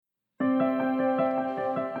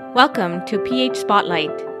Welcome to PH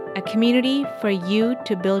Spotlight, a community for you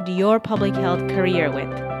to build your public health career with.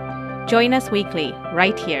 Join us weekly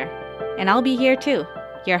right here, and I'll be here too,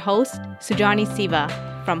 your host, Sujani Siva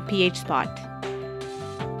from PH Spot.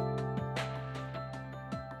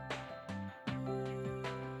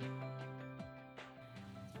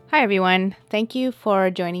 Hi everyone, thank you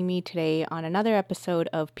for joining me today on another episode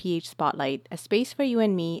of PH Spotlight, a space for you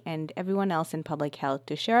and me and everyone else in public health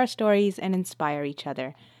to share our stories and inspire each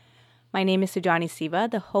other. My name is Sujani Siva,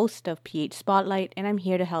 the host of PH Spotlight, and I'm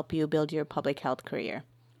here to help you build your public health career.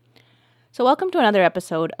 So welcome to another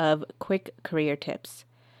episode of Quick Career Tips.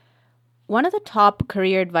 One of the top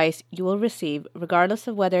career advice you will receive, regardless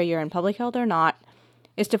of whether you're in public health or not,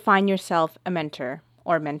 is to find yourself a mentor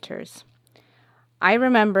or mentors. I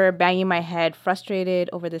remember banging my head frustrated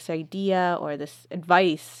over this idea or this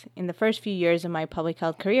advice in the first few years of my public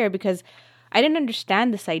health career because I didn't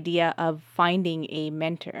understand this idea of finding a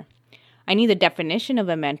mentor. I knew the definition of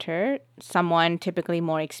a mentor, someone typically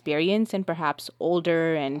more experienced and perhaps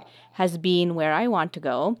older and has been where I want to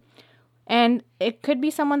go. And it could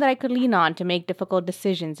be someone that I could lean on to make difficult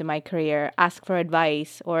decisions in my career, ask for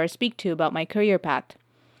advice, or speak to about my career path.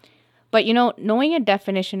 But knowing a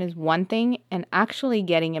definition is one thing, and actually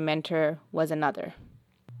getting a mentor was another.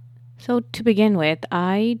 So to begin with,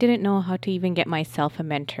 I didn't know how to even get myself a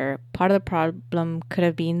mentor. Part of the problem could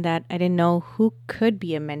have been that I didn't know who could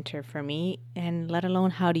be a mentor for me, and let alone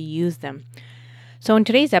how to use them. So in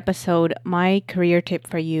today's episode, my career tip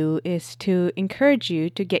for you is to encourage you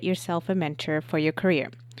to get yourself a mentor for your career.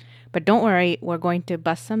 But don't worry, we're going to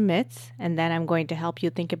bust some myths, and then I'm going to help you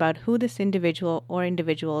think about who this individual or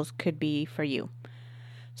individuals could be for you.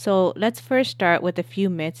 So let's first start with a few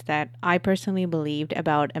myths that I personally believed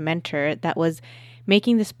about a mentor that was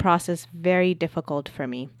making this process very difficult for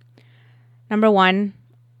me. Number one,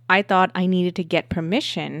 I thought I needed to get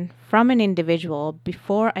permission from an individual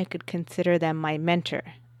before I could consider them my mentor.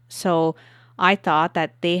 So I thought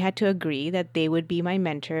that they had to agree that they would be my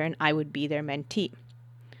mentor and I would be their mentee.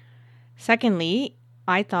 Secondly,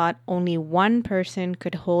 I thought only one person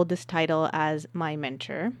could hold this title as my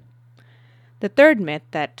mentor. The third myth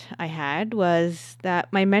that I had was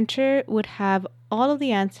that my mentor would have all of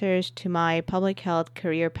the answers to my public health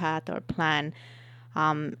career path or plan.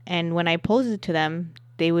 And when I posed it to them,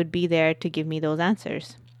 they would be there to give me those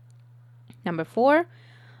answers. Number 4,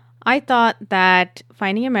 I thought that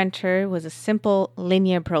finding a mentor was a simple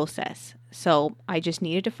linear process. So I just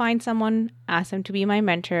needed to find someone, ask them to be my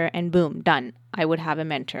mentor, and boom, done. I would have a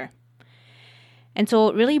mentor. And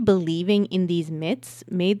so really believing in these myths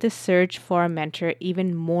made the search for a mentor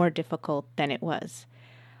even more difficult than it was.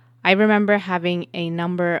 I remember having a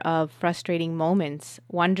number of frustrating moments,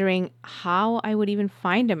 wondering how I would even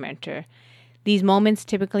find a mentor. These moments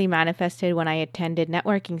typically manifested when I attended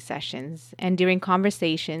networking sessions, and during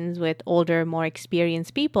conversations with older, more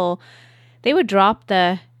experienced people, they would drop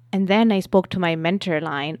the, "and then I spoke to my mentor"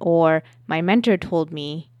 line, or "my mentor told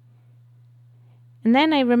me." And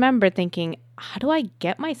then I remember thinking, how do I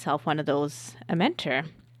get myself one of those, a mentor?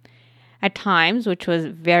 At times, which was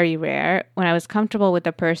very rare, when I was comfortable with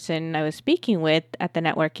the person I was speaking with at the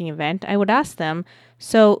networking event, I would ask them,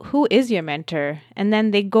 "So who is your mentor?" And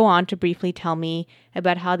then they'd go on to briefly tell me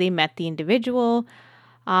about how they met the individual.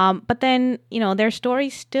 But then, their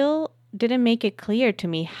story still didn't make it clear to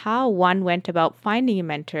me how one went about finding a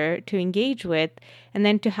mentor to engage with and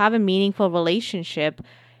then to have a meaningful relationship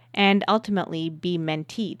and ultimately be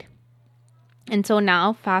menteed. And so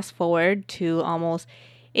now, fast forward to almost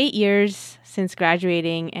 8 years since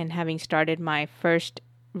graduating and having started my first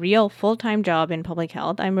real full-time job in public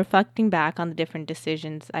health, I'm reflecting back on the different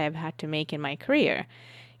decisions I have had to make in my career.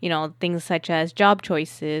 Things such as job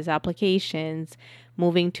choices, applications,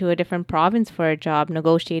 moving to a different province for a job,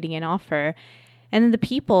 negotiating an offer, and then the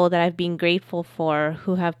people that I've been grateful for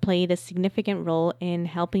who have played a significant role in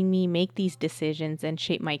helping me make these decisions and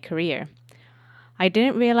shape my career. I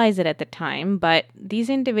didn't realize it at the time, but these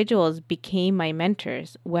individuals became my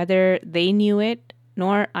mentors, whether they knew it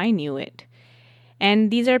nor I knew it.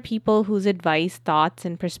 And these are people whose advice, thoughts,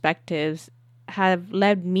 and perspectives have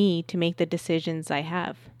led me to make the decisions I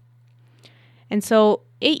have. And so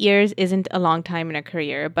 8 years isn't a long time in a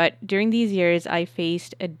career, but during these years, I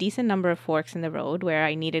faced a decent number of forks in the road where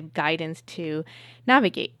I needed guidance to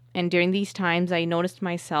navigate. And during these times, I noticed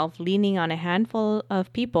myself leaning on a handful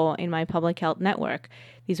of people in my public health network.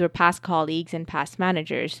 These were past colleagues and past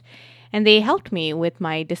managers, and they helped me with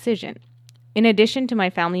my decision. in addition to my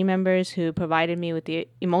family members who provided me with the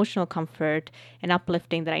emotional comfort and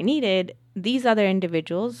uplifting that I needed, these other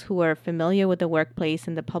individuals who were familiar with the workplace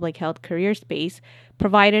and the public health career space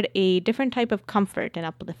provided a different type of comfort and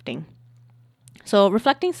uplifting. So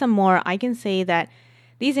reflecting some more, I can say that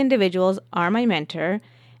these individuals are my mentor,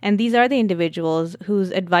 and these are the individuals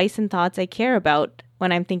whose advice and thoughts I care about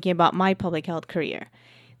when I'm thinking about my public health career.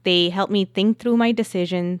 They help me think through my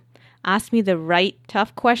decision, ask me the right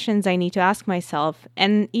tough questions I need to ask myself,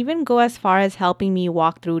 and even go as far as helping me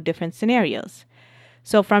walk through different scenarios.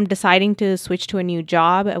 So from deciding to switch to a new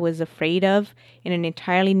job I was afraid of in an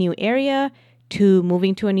entirely new area, to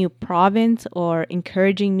moving to a new province, or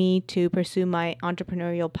encouraging me to pursue my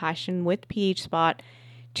entrepreneurial passion with PHSpot,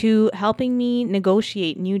 to helping me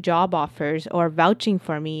negotiate new job offers or vouching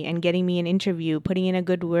for me and getting me an interview, putting in a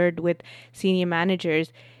good word with senior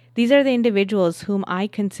managers. These are the individuals whom I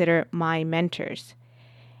consider my mentors.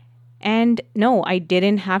 And no, I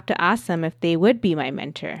didn't have to ask them if they would be my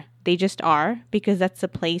mentor. They just are, because that's the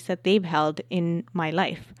place that they've held in my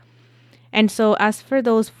life. And so as for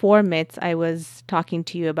those 4 myths I was talking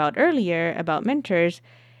to you about earlier about mentors,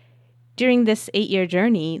 during this 8-year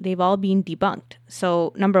journey, they've all been debunked.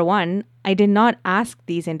 So number 1, I did not ask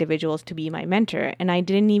these individuals to be my mentor, and I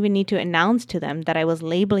didn't even need to announce to them that I was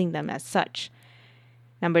labeling them as such.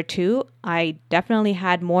 Number 2, I definitely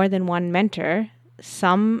had more than one mentor,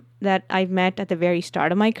 some that I've met at the very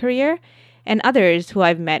start of my career, and others who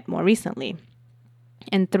I've met more recently.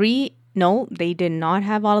 And 3, no, they did not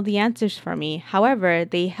have all of the answers for me. However,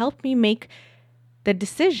 they helped me make the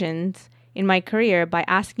decisions in my career by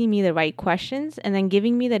asking me the right questions and then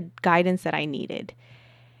giving me the guidance that I needed.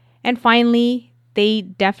 And finally, they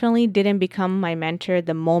definitely didn't become my mentor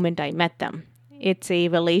the moment I met them. It's a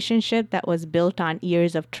relationship that was built on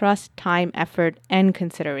years of trust, time, effort, and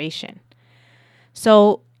consideration.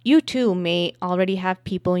 So you too may already have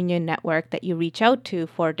people in your network that you reach out to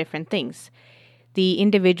for different things. The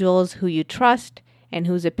individuals who you trust and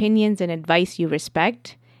whose opinions and advice you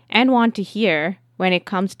respect and want to hear when it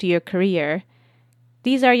comes to your career,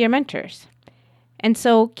 these are your mentors. And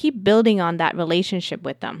so keep building on that relationship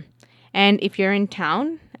with them. And if you're in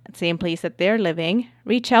town, same place that they're living,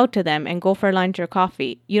 reach out to them and go for lunch or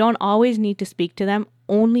coffee. You don't always need to speak to them,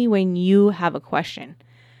 only when you have a question.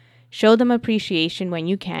 Show them appreciation when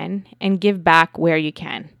you can and give back where you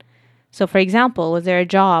can. So for example, was there a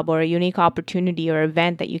job or a unique opportunity or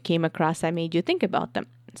event that you came across that made you think about them?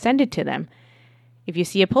 Send it to them. If you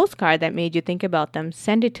see a postcard that made you think about them,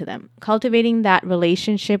 send it to them. Cultivating that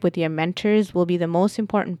relationship with your mentors will be the most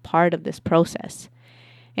important part of this process.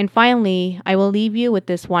 And finally, I will leave you with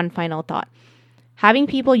this one final thought. Having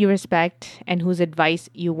people you respect and whose advice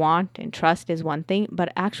you want and trust is one thing,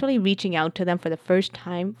 but actually reaching out to them for the first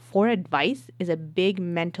time for advice is a big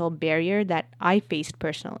mental barrier that I faced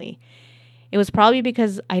personally. It was probably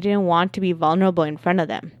because I didn't want to be vulnerable in front of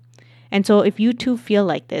them. And so if you too feel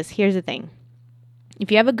like this, here's the thing.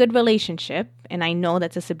 If you have a good relationship, and I know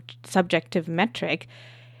that's a subjective metric,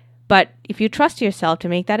 but if you trust yourself to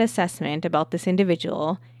make that assessment about this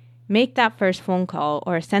individual, make that first phone call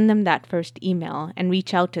or send them that first email and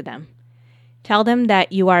reach out to them. Tell them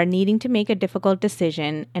that you are needing to make a difficult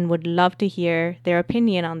decision and would love to hear their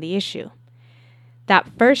opinion on the issue. That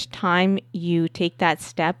first time you take that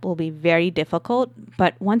step will be very difficult,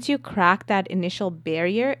 but once you crack that initial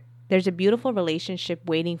barrier, there's a beautiful relationship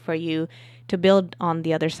waiting for you to build on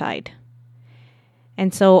the other side.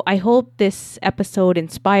 And so I hope this episode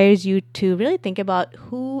inspires you to really think about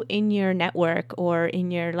who in your network or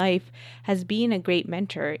in your life has been a great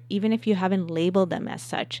mentor, even if you haven't labeled them as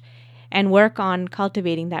such, and work on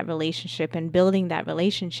cultivating that relationship and building that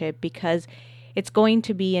relationship, because it's going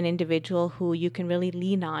to be an individual who you can really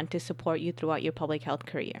lean on to support you throughout your public health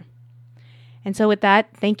career. And so with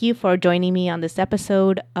that, thank you for joining me on this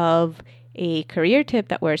episode of a career tip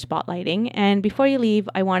that we're spotlighting. And before you leave,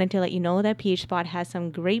 I wanted to let you know that PHSpot has some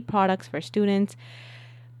great products for students,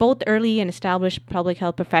 both early and established public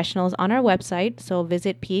health professionals, on our website. So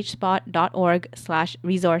visit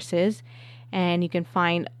phspot.org/resources, and you can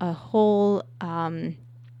find a whole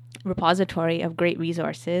repository of great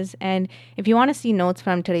resources. And if you want to see notes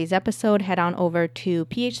from today's episode, head on over to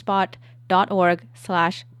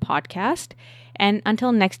phspot.org/podcast. And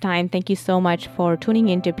until next time, thank you so much for tuning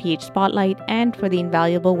into PH Spotlight and for the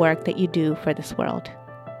invaluable work that you do for this world.